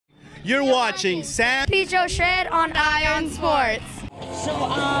You're watching San Pedro Shred on Ion Sports. So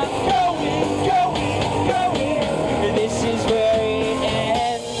I'm going, this is where it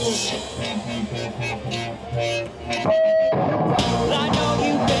ends. I know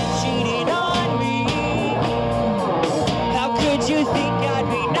you've been cheating on me. How could you think I'd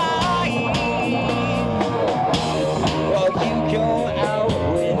be naive? Well, you go out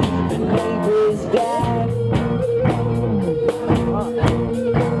with the neighbor's dad.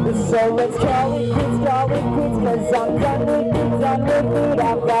 So let's call it quits, cause I'm done with it,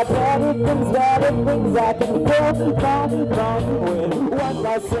 I've got better things I can go with. One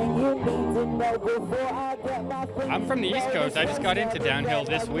last thing you need to know before I get my things. I'm from the East Coast. I just got into downhill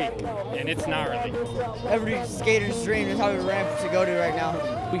this week, and it's gnarly. Every skater's dream is how we ramp to go to right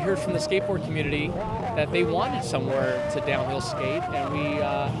now. We heard from the skateboard community that they wanted somewhere to downhill skate, and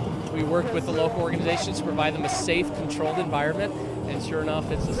we worked with the local organizations to provide them a safe, controlled environment, and sure enough,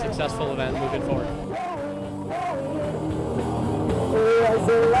 it's a successful event moving forward.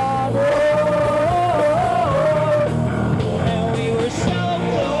 And we were so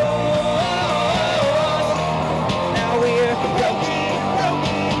close. Now we're broken.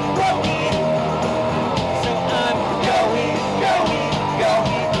 So I'm going.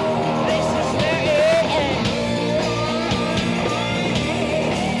 This is where it ends.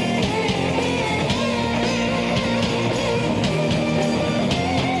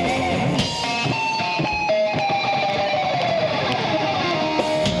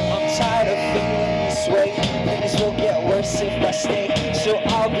 I'm tired of feeling this way. Things will get worse if I stay. So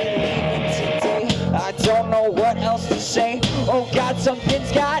I'll be leaving today. I don't know what else to say. Oh God,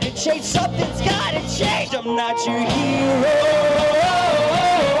 something's gotta change. Something's gotta change. I'm not your hero.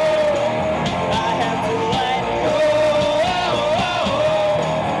 I have to let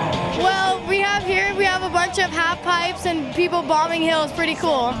go. Well, we have a bunch of half pipes and people bombing hills. Pretty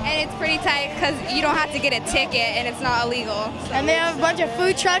cool. And it's pretty tight because you don't have to get a ticket and it's not illegal. So And they have a bunch of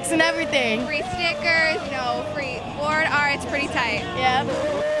food trucks and everything. free stickers, free board art. It's pretty tight. Yeah.